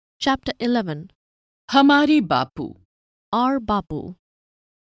Chapter 11. हमारी बापू. Our Bapu.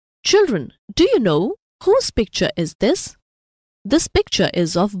 Children, do you know whose picture is this? This picture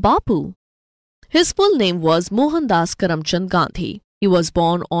is of Bapu. His full name was Mohandas Karamchand Gandhi. He was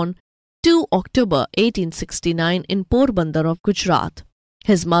born on 2 October 1869 in Porbandar of Gujarat.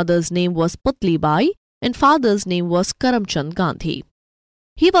 His mother's name was Putli Bai and father's name was Karamchand Gandhi.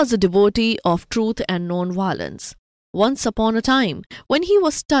 He was a devotee of truth and non-violence. Once upon a time, when he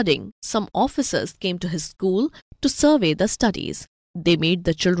was studying, some officers came to his school to survey the studies. They made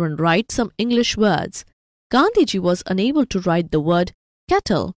the children write some English words. Gandhiji was unable to write the word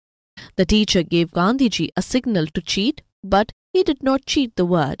kettle. The teacher gave Gandhiji a signal to cheat, but he did not cheat the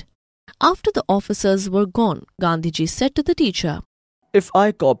word. After the officers were gone, Gandhiji said to the teacher, If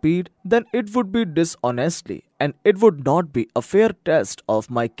I copied, then it would be dishonestly, and it would not be a fair test of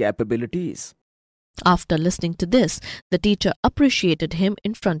my capabilities. After listening to this, the teacher appreciated him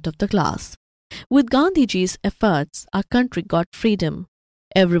in front of the class. With Gandhiji's efforts, our country got freedom.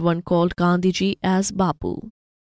 Everyone called Gandhiji as Bapu.